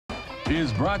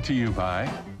is brought to you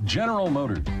by General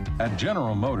Motors. At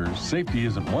General Motors, safety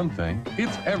isn't one thing,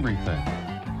 it's everything.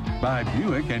 By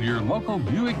Buick and your local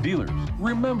Buick dealers.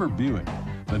 Remember Buick,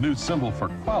 the new symbol for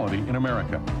quality in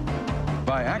America.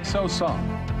 By Axo Salt.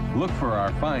 Look for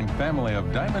our fine family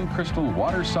of diamond crystal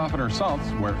water softener salts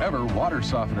wherever water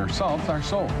softener salts are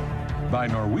sold. By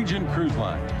Norwegian Cruise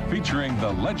Line, featuring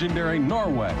the legendary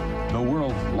Norway, the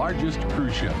world's largest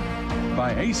cruise ship.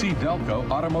 By AC Delco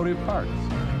Automotive Parts.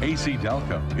 AC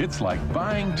Delco, it's like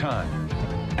buying time.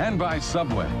 And by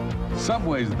Subway.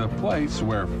 Subway's the place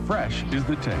where fresh is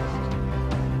the taste.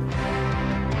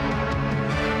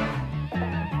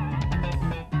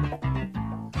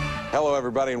 Hello,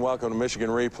 everybody, and welcome to Michigan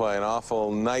Replay. An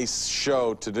awful nice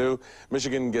show to do.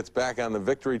 Michigan gets back on the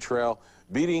victory trail,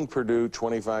 beating Purdue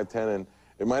 25-10, and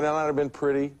it might not have been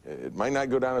pretty. It might not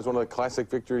go down as one of the classic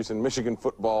victories in Michigan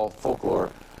football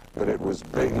folklore, but it was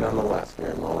big nonetheless,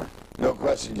 Gary Muller. No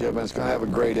question, Jim. It's going to have a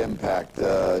great impact.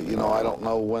 You know, I don't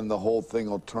know when the whole thing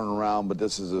will turn around, but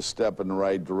this is a step in the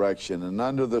right direction. And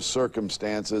under the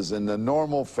circumstances, and the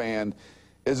normal fan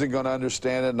isn't going to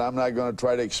understand it, and I'm not going to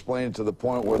try to explain it to the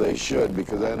point where they should,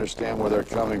 because I understand where they're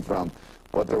coming from.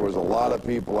 But there was a lot of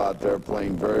people out there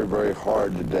playing very, very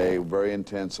hard today, very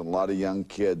intense, and a lot of young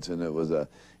kids, and it was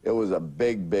a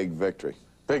big, big victory.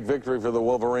 Big victory for the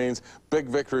Wolverines. Big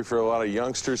victory for a lot of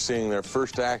youngsters seeing their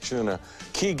first action in a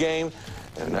key game,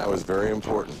 and that was very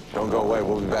important. Don't go away.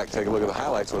 We'll be back to take a look at the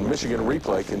highlights when Michigan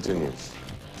Replay continues.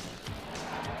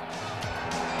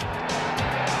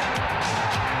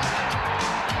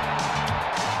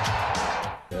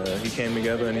 He came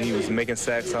together and he was making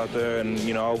sacks out there, and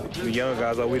you know, the young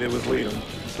guys, all we did was lead him.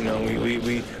 You know,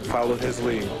 we followed his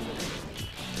lead.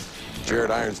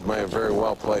 Jared Irons may have very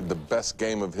well played the best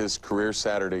game of his career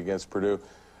Saturday against Purdue.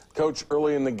 Coach,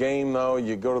 early in the game, though,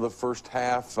 you go to the first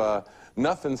half,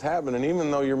 nothing's happening.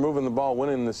 Even though you're moving the ball,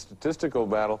 winning the statistical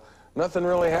battle, nothing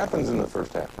really happens in the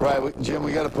first half. Right, Jim,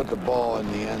 we got to put the ball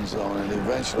in the end zone, and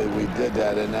eventually we did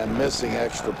that, and then missing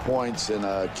extra points and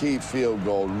a key field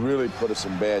goal really put us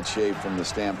in bad shape from the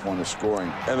standpoint of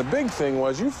scoring. And the big thing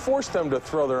was you forced them to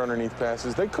throw their underneath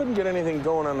passes. They couldn't get anything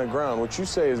going on the ground, which you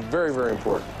say is very, very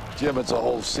important. Jim, it's a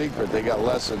whole secret. They got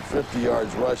less than 50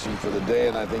 yards rushing for the day,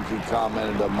 and I think you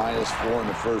commented a -4 in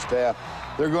the first half.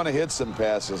 They're going to hit some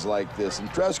passes like this. And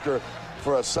Tresker,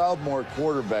 for a sophomore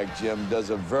quarterback, Jim,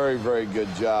 does a very, very good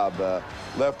job.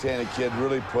 Left-handed kid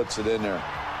really puts it in there.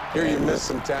 Here you missed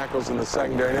some tackles in the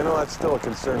secondary, and I know that's still a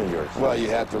concern of yours. Well, you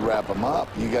have to wrap them up.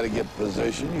 You got to get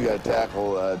position. You got to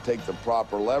tackle, take the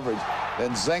proper leverage.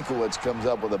 Then Zenkowitz comes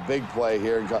up with a big play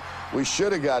here. And we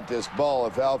should have got this ball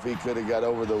if Alfie could have got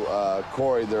over the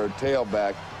Corey, their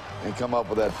tailback, and come up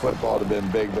with that football. It would have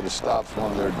been big, but it stops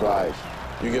one of their drives.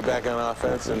 You get back on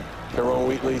offense, and Tyrone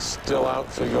Wheatley's still out,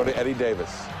 so you go to Eddie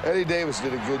Davis. Eddie Davis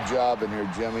did a good job in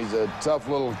here, Jim. He's a tough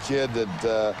little kid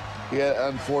that he had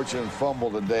an unfortunate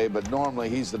fumble today, but normally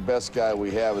he's the best guy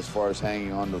we have as far as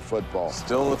hanging on to the football.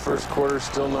 Still in the first quarter,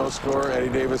 still no score. Eddie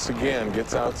Davis again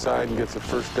gets outside and gets a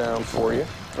first down for you.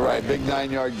 Right, big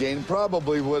 9-yard gain.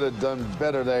 Probably would have done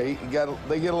better there.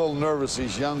 They get a little nervous,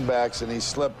 these young backs, and he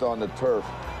slipped on the turf.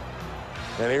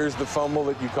 And here's the fumble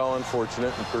that you call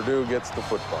unfortunate, and Purdue gets the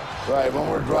football. Right, when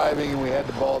we're driving and we had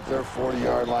the ball at their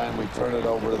 40-yard line, we turn it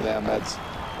over to them. That's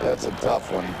a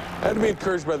tough one. Had to be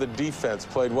encouraged by the defense.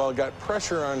 Played well, got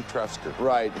pressure on Tresker.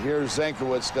 Right, here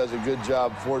Zenkowitz does a good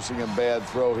job forcing a bad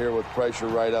throw here with pressure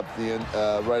right up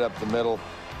the middle.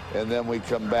 And then we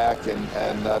come back,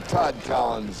 and Todd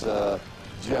Collins,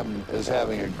 Jim, is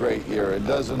having a great year. It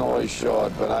doesn't always show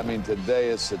it, but I mean, today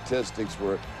his statistics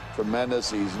were tremendous.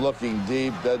 He's looking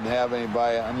deep, doesn't have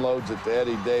anybody, unloads it to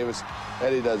Eddie Davis.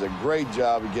 Eddie does a great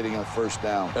job of getting a first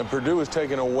down. And Purdue was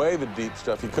taking away the deep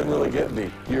stuff. He couldn't really get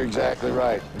deep. You're exactly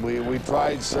right. We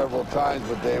tried several times,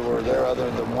 but they were there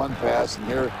other than one pass, and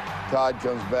here Todd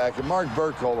comes back. And Mark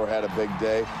Burkholder had a big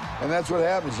day, and that's what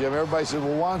happens, Jim. Everybody says,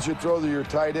 well, why don't you throw to your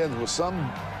tight ends? Well,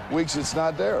 some weeks it's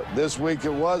not there. This week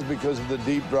it was because of the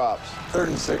deep drops. 3rd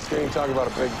and 16, talk about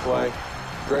a big play.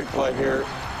 Great play here.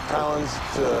 Collins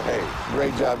to Hayes.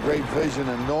 Great job, great vision,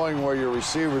 and knowing where your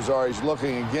receivers are. He's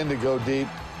looking again to go deep,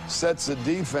 sets the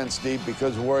defense deep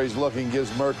because where he's looking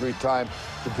gives Mercury time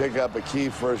to pick up a key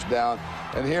first down.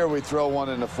 And here we throw one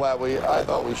in the flat. I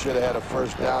thought we should have had a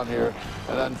first down here,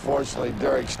 and unfortunately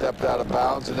Derek stepped out of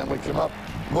bounds, and then we come up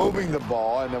moving the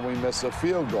ball, and then we miss a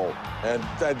field goal. And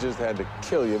that just had to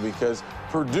kill you because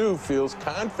Purdue feels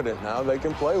confident now they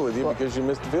can play with you because you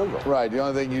missed the field goal. Right. The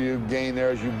only thing you gain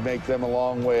there is you make them a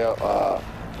long way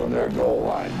from their goal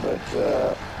line. But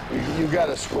you got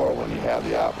to score when you have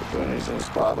the opportunities, and it's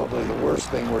probably the worst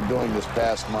thing we're doing this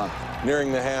past month.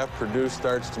 Nearing the half, Purdue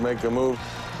starts to make a move,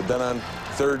 but then on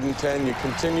 3rd and 10, you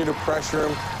continue to pressure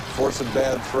him, force a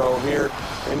bad throw here,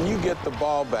 and you get the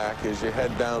ball back as you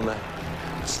head down the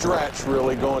stretch,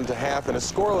 really going to half in a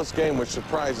scoreless game, which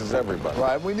surprises everybody.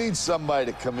 Right, we need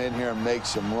somebody to come in here and make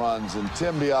some runs, and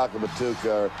Tim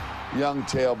Biakabatuka, our young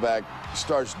tailback,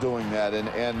 starts doing that,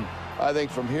 and I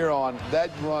think from here on, that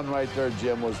run right there,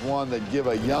 Jim, was one that give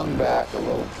a young back a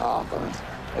little confidence,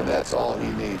 and that's all he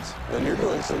needs. And you're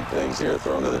doing some things here,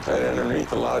 throwing to the tight end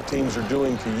underneath, a lot of teams are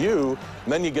doing to you,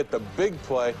 and then you get the big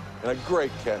play and a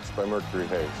great catch by Mercury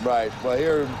Hayes. Right, well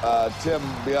here, Tim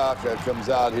Biaka comes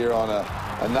out here on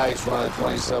a nice run, a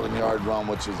 27-yard run,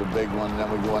 which is a big one, and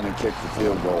then we go in and kick the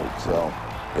field goal, so.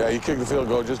 Yeah, you kicked the field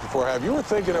goal just before half. You were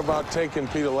thinking about taking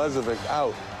Peter Lezovic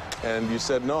out, and you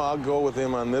said, no, I'll go with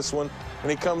him on this one. And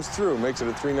he comes through, makes it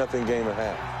a 3-0 game at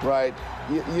half. Right.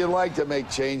 You like to make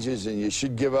changes, and you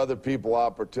should give other people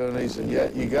opportunities, and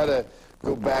yet you got to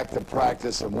go back to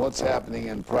practice and what's happening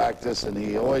in practice, and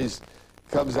he always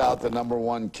comes out the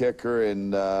 #1 kicker,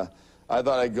 and I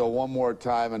thought I'd go one more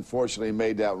time. Unfortunately, he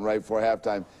made that one right before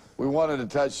halftime. We wanted a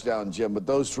touchdown, Jim, but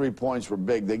those 3 points were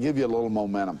big. They give you a little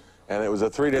momentum. And it was a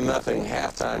 3-0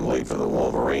 halftime lead for the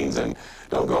Wolverines. And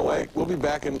don't go away. We'll be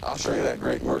back, and I'll show you that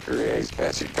great Mercury Hayes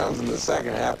catch. It comes in the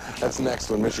second half. That's next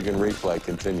when Michigan Replay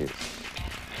continues.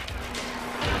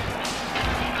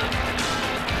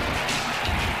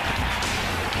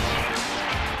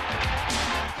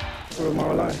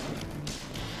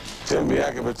 Tim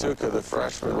Biakabatuka, the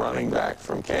freshman running back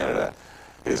from Canada.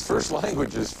 His first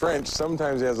language is French.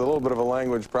 Sometimes he has a little bit of a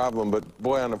language problem, but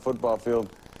boy, on the football field,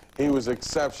 he was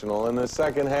exceptional. In the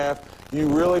second half, you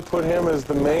really put him as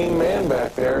the main man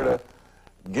back there to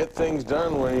get things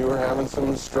done when you were having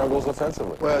some struggles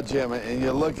offensively. Well, Jim, and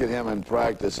you look at him in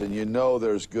practice, and you know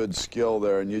there's good skill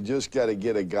there, and you just got to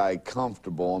get a guy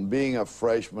comfortable. And being a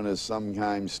freshman is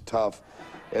sometimes tough,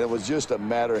 and it was just a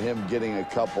matter of him getting a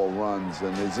couple runs.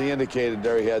 And as he indicated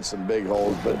there, he had some big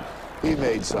holes, but he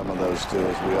made some of those too,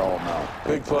 as we all know.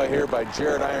 Big play here by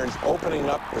Jared Irons, opening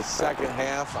up the second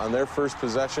half on their first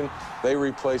possession. They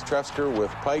replaced Trefsker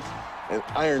with Pike, and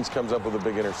Irons comes up with a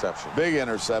big interception. Big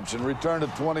interception. Return to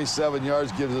 27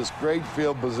 yards, gives us great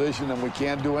field position, and we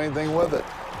can't do anything with it.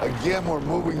 Again, we're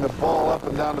moving the ball up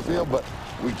and down the field, but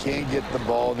we can't get the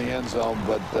ball in the end zone.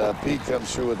 But Pete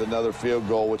comes through with another field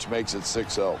goal, which makes it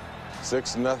 6-0.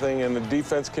 6-0, and the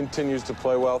defense continues to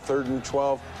play well. 3rd and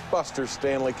 12. Buster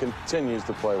Stanley continues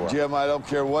to play well. Jim, I don't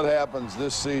care what happens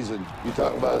this season. You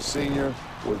talk about a senior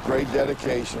with great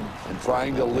dedication and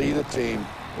trying to lead a team.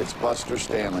 It's Buster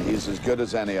Stanley. He's as good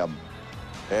as any of them.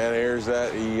 And here's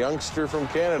that youngster from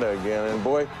Canada again. And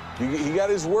boy, he got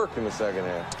his work in the second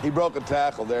half. He broke a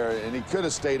tackle there, and he could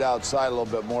have stayed outside a little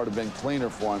bit more to have been cleaner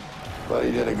for him. But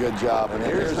he did a good job. And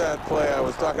here's that play I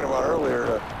was talking about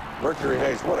earlier. Mercury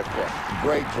Hayes, what a catch.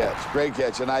 Great catch, great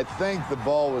catch. And I think the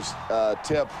ball was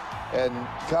tipped, and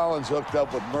Collins hooked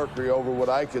up with Mercury over what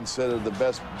I consider the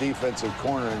best defensive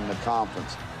corner in the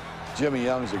conference. Jimmy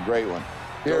Young's a great one.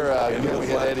 Here, we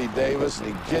hit Eddie Davis, and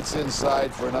he gets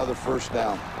inside for another first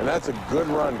down. And that's a good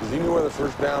run, because he knew where the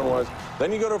first down was.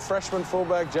 Then you go to freshman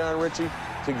fullback John Ritchie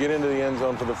to get into the end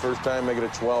zone for the first time, make it a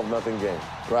 12-0 game.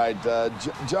 Right.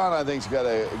 John, I think, has got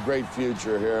a great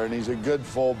future here, and he's a good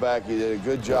fullback. He did a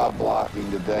good job blocking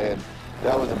today, and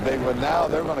that was a big one. Now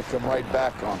they're going to come right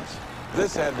back on us.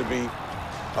 This had to be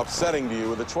upsetting to you.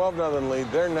 With a 12-0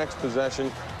 lead, their next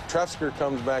possession, Trefsker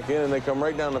comes back in, and they come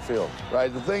right down the field.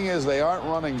 Right. The thing is, they aren't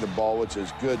running the ball, which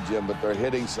is good, Jim, but they're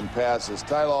hitting some passes.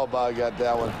 Ty Lawbaugh got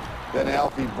that one. Then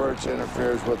Alfie Birch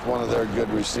interferes with one of their good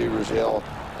receivers, Hill,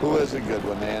 who is a good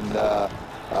one, and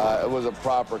it was a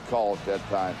proper call at that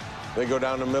time. They go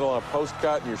down the middle on a post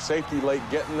cut, and your safety late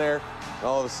getting there, and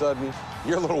all of a sudden,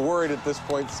 you're a little worried at this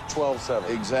point. It's 12-7.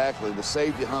 Exactly. The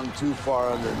safety hung too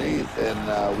far underneath,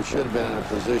 and we should have been in a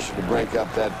position to break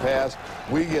up that pass.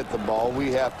 We get the ball.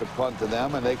 We have to punt to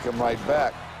them, and they come right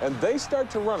back. And they start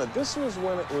to run it. This was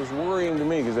when it was worrying to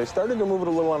me, because they started to move it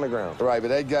a little on the ground. Right, but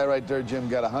that guy right there, Jim,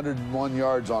 got 101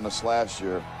 yards on us last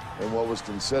year in what was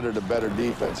considered a better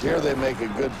defense. Here they make a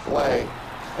good play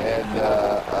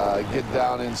and get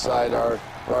down inside our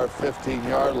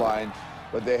 15-yard line,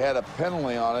 but they had a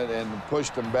penalty on it and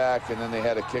pushed them back, and then they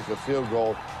had to kick a field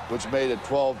goal, which made it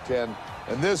 12-10.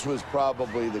 And this was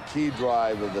probably the key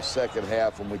drive of the second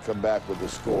half when we come back with the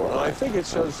score. Well, I think it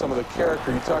shows some of the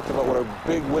character. You talked about what a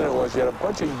big win it was. You had a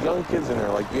bunch of young kids in there,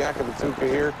 like Biakabatuka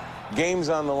here, games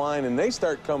on the line, and they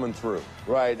start coming through.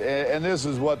 Right, and this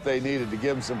is what they needed to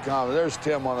give him some confidence. There's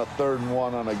Tim on a 3rd and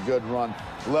 1 on a good run,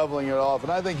 leveling it off.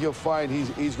 And I think you'll find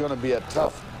he's going to be a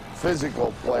tough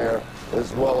physical player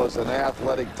as well as an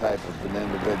athletic type of an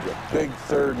individual. Big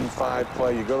 3rd and 5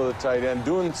 play. You go to the tight end,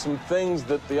 doing some things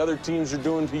that the other teams are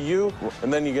doing to you,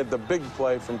 and then you get the big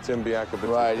play from Tim Biakabutuka.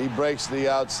 Right, he breaks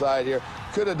the outside here.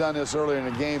 Could have done this earlier in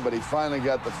the game, but he finally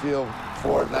got the feel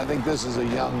for it, and I think this is a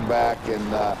young back,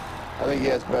 and I think he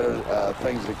has better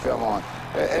things to come on.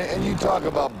 And you talk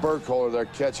about Burkholder there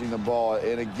catching the ball,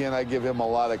 and again, I give him a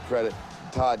lot of credit.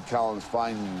 Todd Collins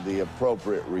finding the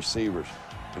appropriate receivers.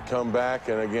 To come back,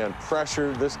 and again,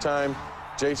 pressure. This time,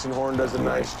 Jason Horn does a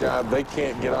nice job. They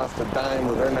can't get off the dime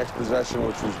with their next possession,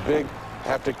 which was big.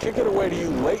 Have to kick it away to you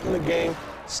late in the game.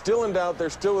 Still in doubt, they're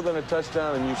still within a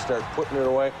touchdown, and you start putting it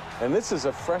away. And this is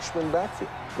a freshman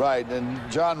backfield. Right, and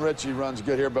John Ritchie runs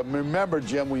good here, but remember,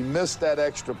 Jim, we missed that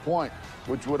extra point,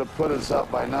 which would have put us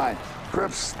up by 9.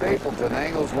 Cripps Stapleton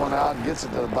angles one out and gets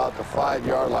it to about the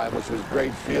 5-yard line, which was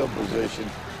great field position.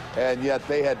 And yet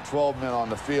they had 12 men on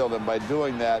the field, and by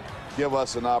doing that, give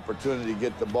us an opportunity to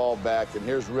get the ball back. And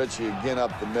here's Ritchie again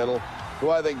up the middle, who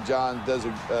I think John does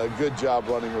a good job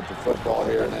running with the football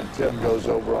here, and then Tim goes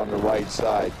over on the right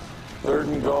side. 3rd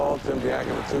and goal. Tim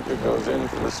Biakabutuka goes in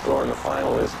for the score, and the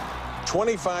final is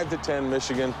 25-10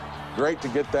 Michigan. Great to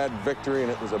get that victory, and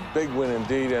it was a big win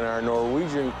indeed. And our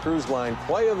Norwegian Cruise Line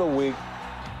play of the week,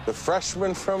 the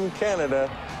freshman from Canada,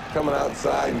 coming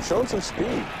outside and showing some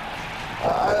speed.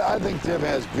 I think Tim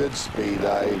has good speed.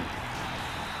 I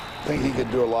think he can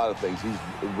do a lot of things. He's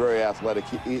very athletic.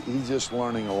 He's just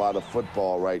learning a lot of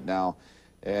football right now.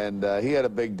 And he had a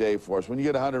big day for us. When you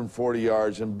get 140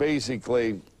 yards, and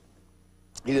basically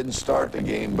he didn't start the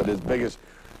game, but his biggest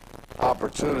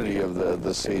opportunity of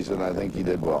the season, I think he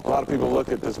did well. A lot of people look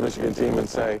at this Michigan team and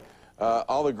say,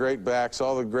 all the great backs,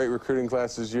 all the great recruiting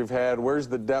classes you've had, where's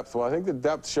the depth? Well, I think the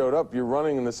depth showed up. You're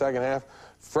running in the second half.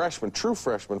 Freshman, true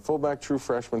freshman, fullback, true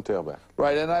freshman, tailback.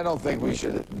 Right, and I don't think we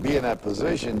should be in that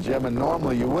position, Jim, and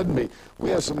normally you wouldn't be. We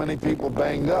have so many people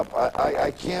banged up. I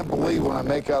can't believe when I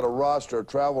make out a roster, a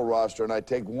travel roster, and I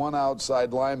take one outside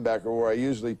linebacker where I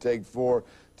usually take 4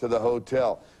 to the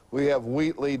hotel. We have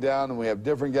Wheatley down, and we have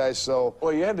different guys, so...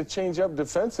 Well, you had to change up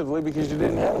defensively because you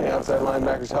didn't have any outside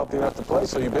linebackers healthy enough to play,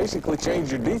 so you basically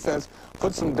changed your defense,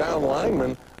 put some down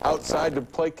linemen outside to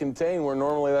play contain where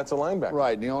normally that's a linebacker.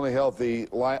 Right, and the only healthy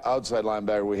outside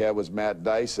linebacker we had was Matt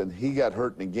Dyson. He got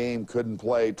hurt in the game, couldn't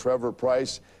play. Trevor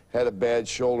Price had a bad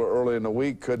shoulder early in the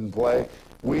week, couldn't play.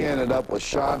 We ended up with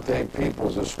Shante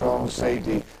Peoples, a strong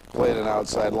safety, played an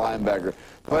outside linebacker.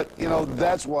 But, you know,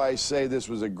 that's why I say this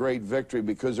was a great victory,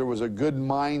 because there was a good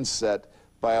mindset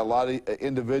by a lot of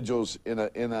individuals in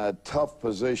a tough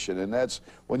position. And that's,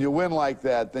 when you win like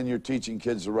that, then you're teaching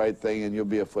kids the right thing, and you'll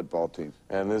be a football team.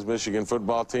 And this Michigan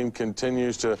football team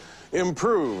continues to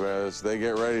improve as they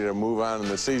get ready to move on in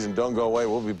the season. Don't go away.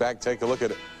 We'll be back. Take a look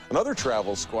at another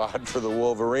travel squad for the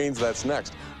Wolverines. That's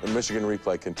next when Michigan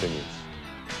Replay continues.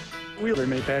 Wheeler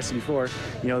made passes before.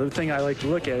 You know, the thing I like to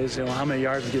look at is, you know, how many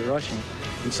yards we get rushing.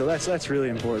 And so that's really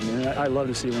important. And I love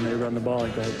to see when they run the ball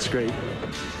like that. It's great.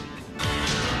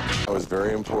 That was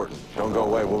very important. Don't go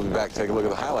away. We'll be back. Take a look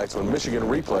at the highlights when Michigan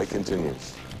Replay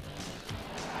continues.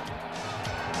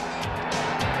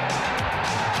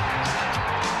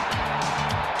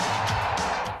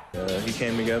 He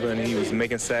came together and he was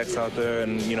making sacks out there,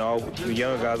 and you know, the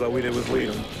younger guys, all we did was lead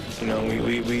him. You know,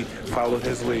 we followed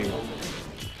his lead.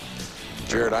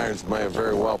 Jared Irons may have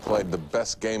very well played the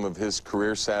best game of his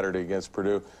career Saturday against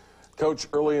Purdue. Coach,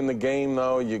 early in the game,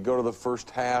 though, you go to the first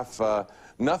half,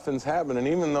 nothing's happening,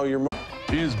 even though you're...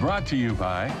 Is brought to you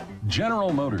by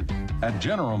General Motors. At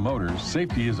General Motors,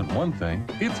 safety isn't one thing,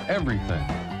 it's everything.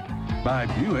 By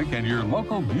Buick and your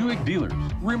local Buick dealers.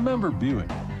 Remember Buick,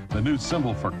 the new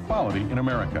symbol for quality in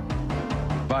America.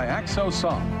 By Axo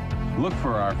Salt. Look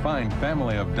for our fine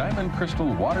family of diamond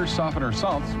crystal water softener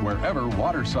salts wherever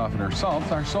water softener salts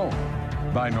are sold.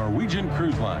 By Norwegian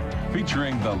Cruise Line,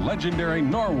 featuring the legendary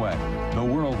Norway, the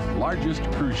world's largest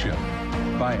cruise ship.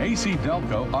 By AC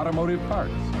Delco Automotive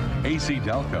Parts. AC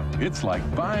Delco, it's like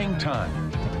buying time.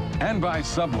 And by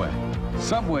Subway.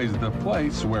 Subway's the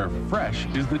place where fresh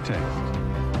is the taste.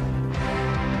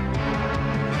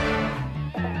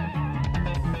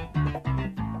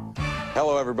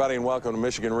 Hello, everybody, and welcome to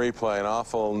Michigan Replay. An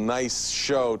awful nice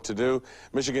show to do.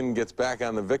 Michigan gets back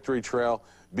on the victory trail,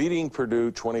 beating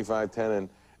Purdue 25-10, and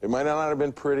it might not have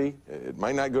been pretty. It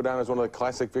might not go down as one of the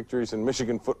classic victories in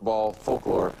Michigan football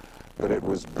folklore, but it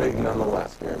was big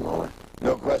nonetheless, Gary Muller.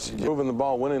 No question. Moving the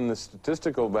ball, winning the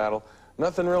statistical battle.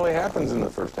 nothing really happens in the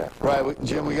first half. Right,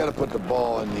 Jim, we got to put the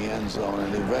ball in the end zone,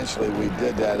 and eventually we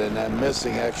did that, and then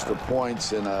missing extra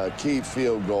points and a key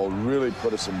field goal really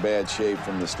put us in bad shape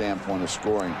from the standpoint of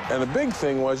scoring. And the big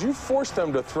thing was you forced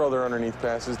them to throw their underneath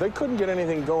passes. They couldn't get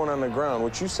anything going on the ground,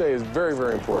 which you say is very,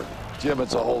 very important. Jim,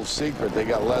 it's a whole secret. They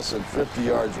got less than 50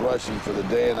 yards rushing for the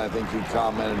day, and I think you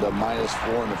commented a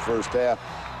 -4 in the first half.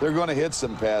 They're going to hit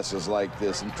some passes like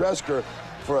this. And Tresker,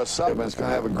 for a supplement, is going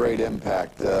to have a great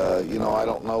impact. You know, I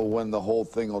don't know when the whole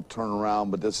thing will turn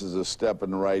around, but this is a step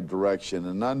in the right direction.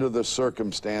 And under the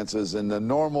circumstances, and the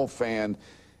normal fan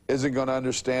isn't going to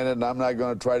understand it, and I'm not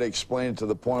going to try to explain it to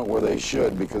the point where they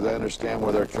should, because I understand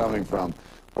where they're coming from.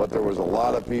 But there was a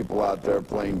lot of people out there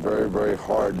playing very, very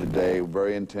hard today,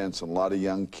 very intense, and a lot of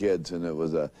young kids, and it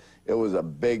was a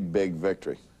big, big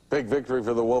victory. Big victory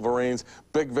for the Wolverines.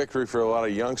 Big victory for a lot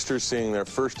of youngsters seeing their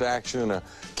first action in a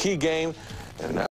key game. And